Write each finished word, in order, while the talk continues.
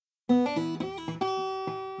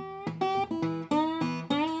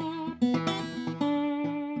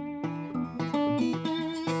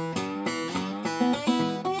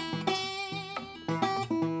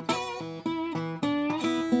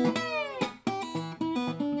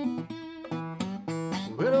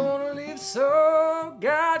so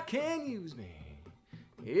God can use me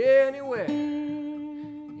anywhere,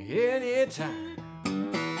 anytime.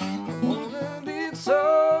 I wanna live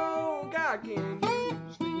so God can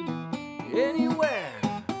use me anywhere,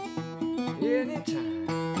 anytime.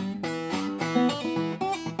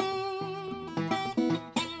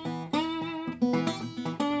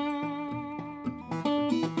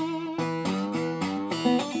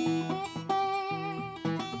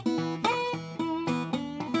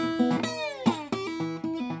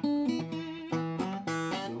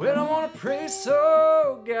 Well, I wanna pray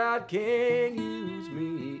so God can use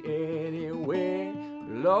me anywhere,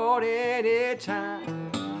 Lord,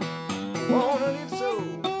 anytime. I wanna live so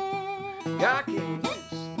God can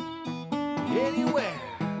use me anywhere,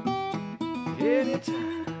 anytime.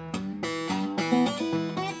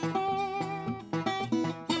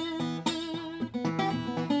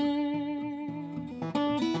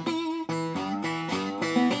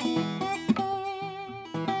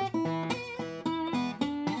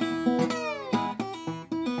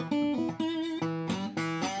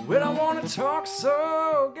 Well, I wanna talk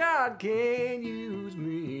so God can use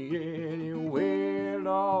me anywhere,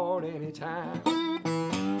 Lord, anytime.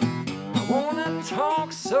 I wanna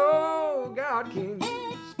talk so God can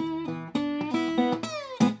use me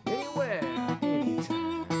anywhere,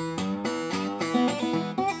 anytime.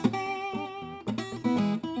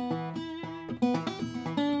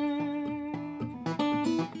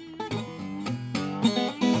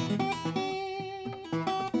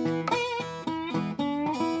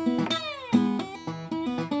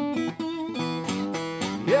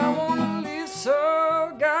 Yeah, I wanna live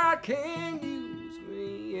so God can use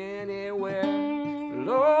me anywhere,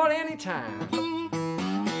 Lord, anytime.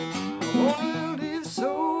 I wanna live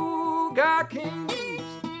so God can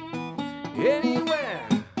use me anywhere,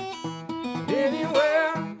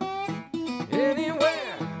 anywhere,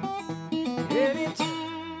 anywhere,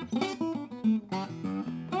 anytime.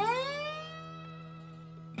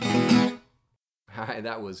 Hi,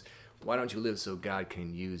 that was Why Don't You Live So God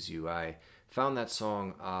Can Use You. I found that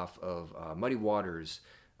song off of Muddy Waters'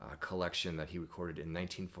 collection that he recorded in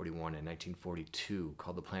 1941 and 1942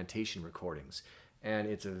 called The Plantation Recordings. And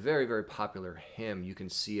it's a very, very popular hymn. You can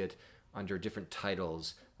see it under different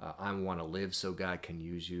titles. I Want to Live So God Can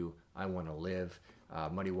Use You, I Want to Live.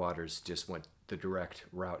 Muddy Waters just went the direct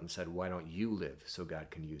route and said, why don't you live so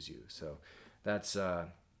God can use you? So that's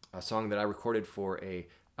a song that I recorded for a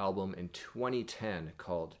album in 2010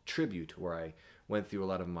 called Tribute, where I went through a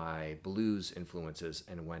lot of my blues influences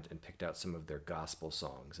and went and picked out some of their gospel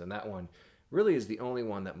songs. And that one really is the only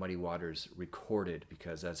one that Muddy Waters recorded,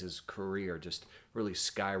 because as his career just really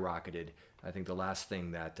skyrocketed, I think the last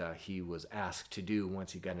thing that he was asked to do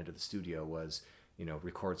once he got into the studio was,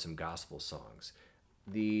 record some gospel songs.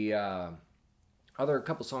 The other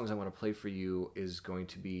couple songs I want to play for you is going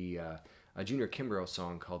to be a Junior Kimbrough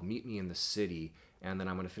song called Meet Me in the City, and then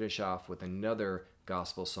I'm going to finish off with another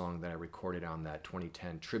gospel song that I recorded on that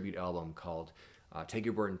 2010 tribute album called Take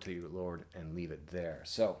Your Burden to Your Lord and Leave It There.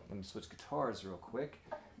 So let me switch guitars real quick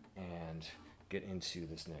and get into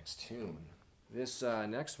this next tune. This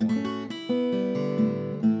next one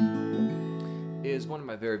is one of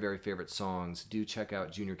my very, very favorite songs. Do check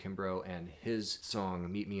out Junior Kimbrough and his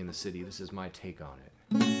song Meet Me in the City. This is my take on it.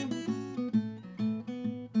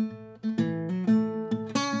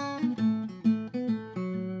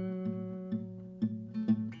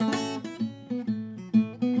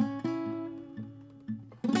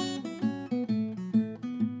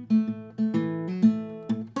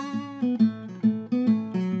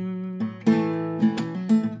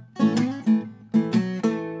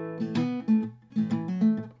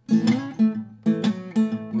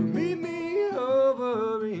 Meet me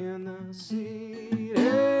over in the city.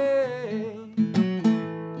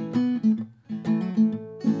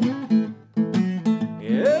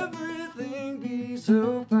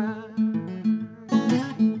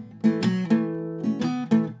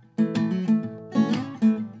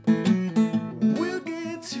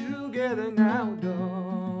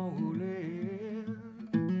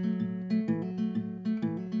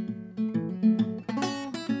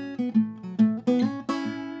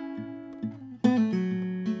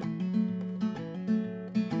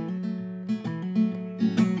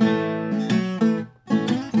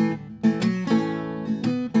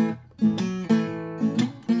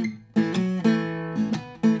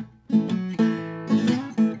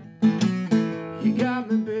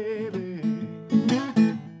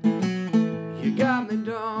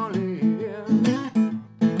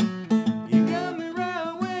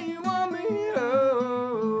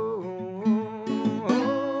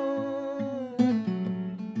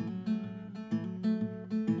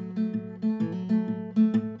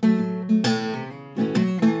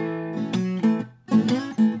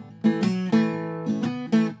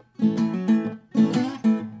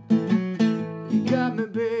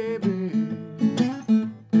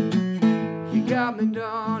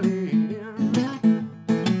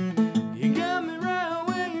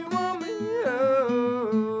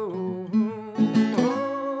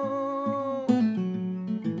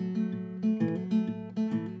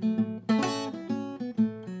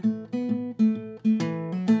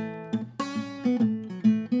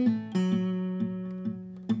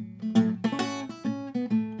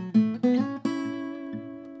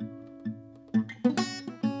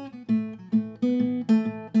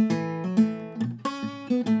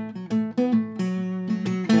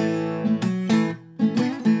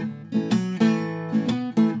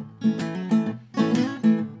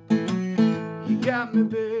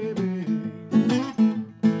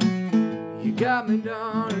 got me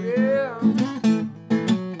down, yeah.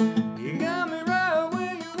 You got me right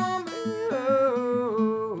where you want me.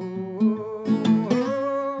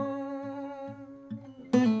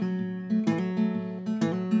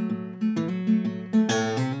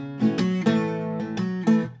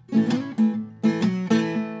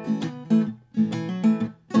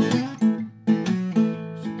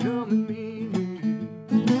 So come and meet me.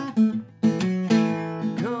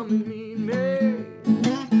 Come and meet me.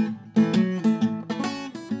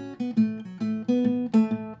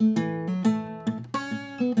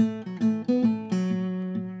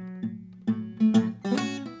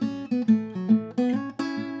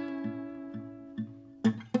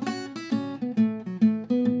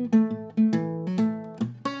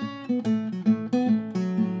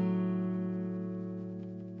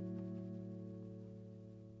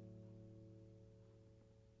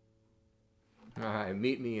 All right,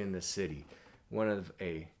 Meet Me in the City. One of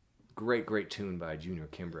a great tune by Junior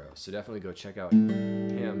Kimbrough. So definitely go check out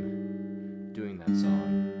him doing that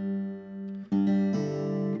song.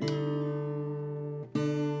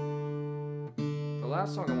 The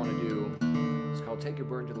last song I want to do is called Take Your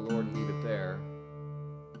Burden to the Lord and Leave It There.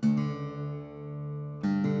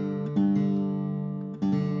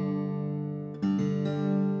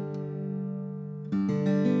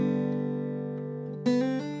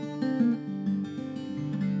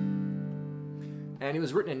 And it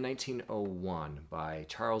was written in 1901 by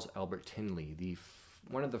Charles Albert Tindley.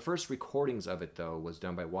 One of the first recordings of it, though, was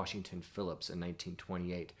done by Washington Phillips in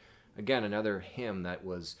 1928. Again, another hymn that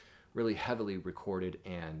was really heavily recorded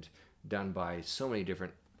and done by so many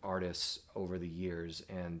different artists over the years.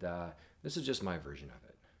 And this is just my version of it.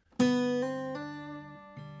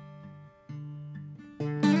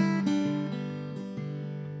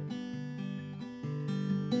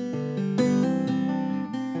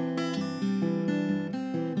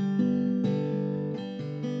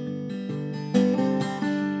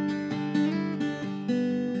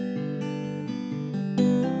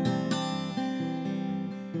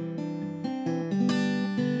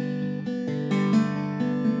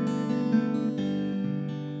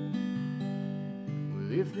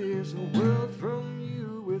 If there's a world from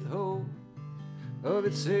you with hope of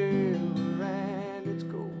its silver and its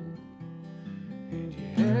gold, and you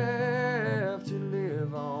have to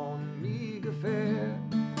live on meager fare,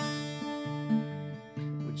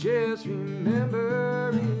 well, just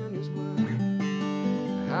remember in His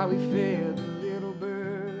word how He fed the little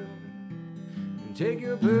bird, and take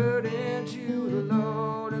your burden to the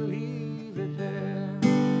Lord and leave it there.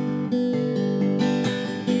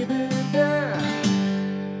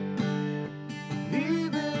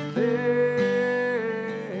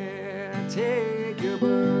 Take your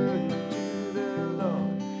burden to the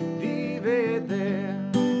Lord, leave it there.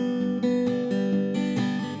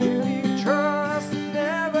 If you trust and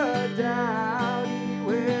never doubt, He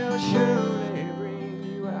will surely bring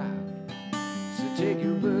you out. So take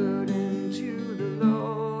your burden to the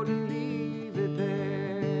Lord and leave it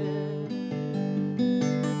there.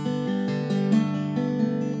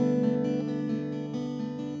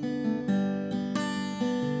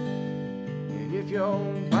 And if your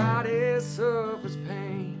body suffers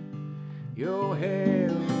pain, your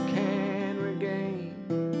health can regain,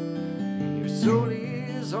 and your soul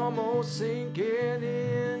is almost sinking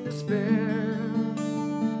in despair,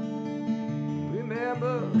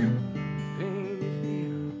 remember the pain you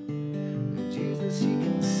feel, that Jesus, He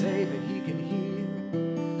can save and He can heal.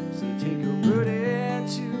 So take your burden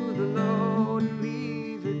to the Lord and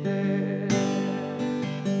leave it there.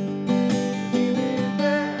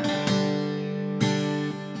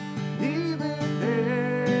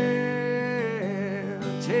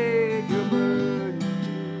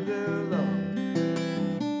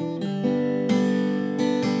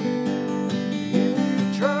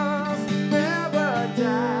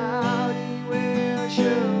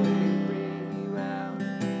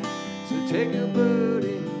 Take your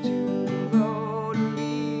burden to the Lord and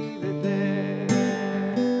leave it there.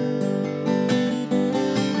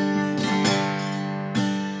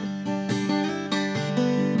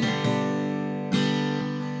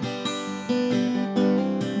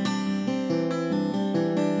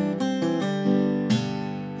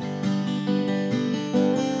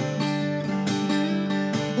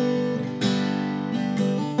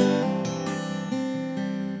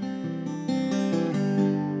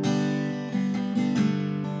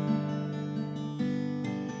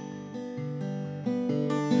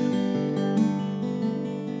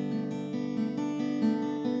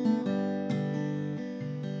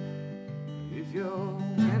 If your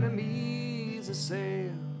enemies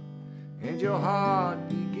assail and your heart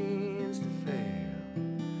begins to fail,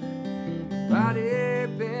 body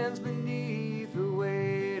bends beneath the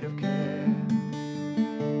weight of care.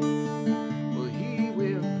 Well, he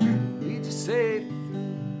will lead you safe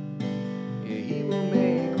through. Yeah, he will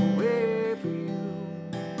make a way for you.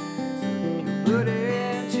 So you can put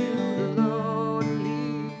it to the Lord and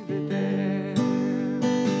leave it there.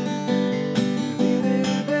 Leave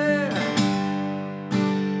it there.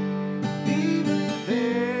 Leave it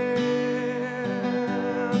there.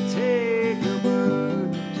 Take your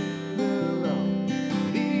burden to the Lord.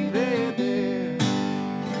 Leave it there.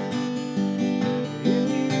 If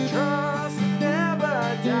you trust and never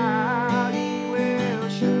doubt, He will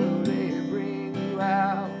surely bring you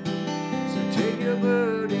out. So take your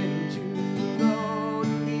burden to the Lord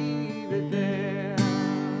and leave it there.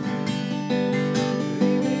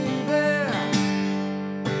 Leave it there.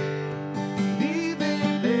 Leave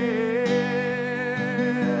it there.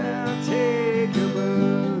 Take your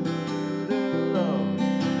burden to the Lord.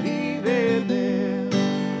 Leave it there.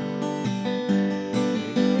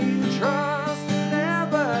 If you trust and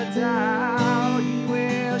never doubt, He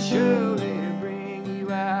will surely bring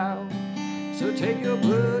you out. So take your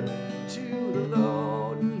burden to the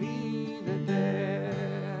Lord and leave it there.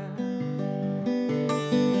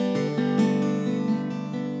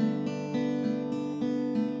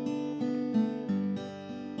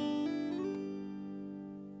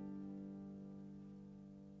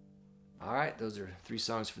 All right, those are 3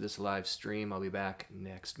 songs for this live stream. I'll be back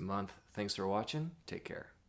next month. Thanks for watching. Take care.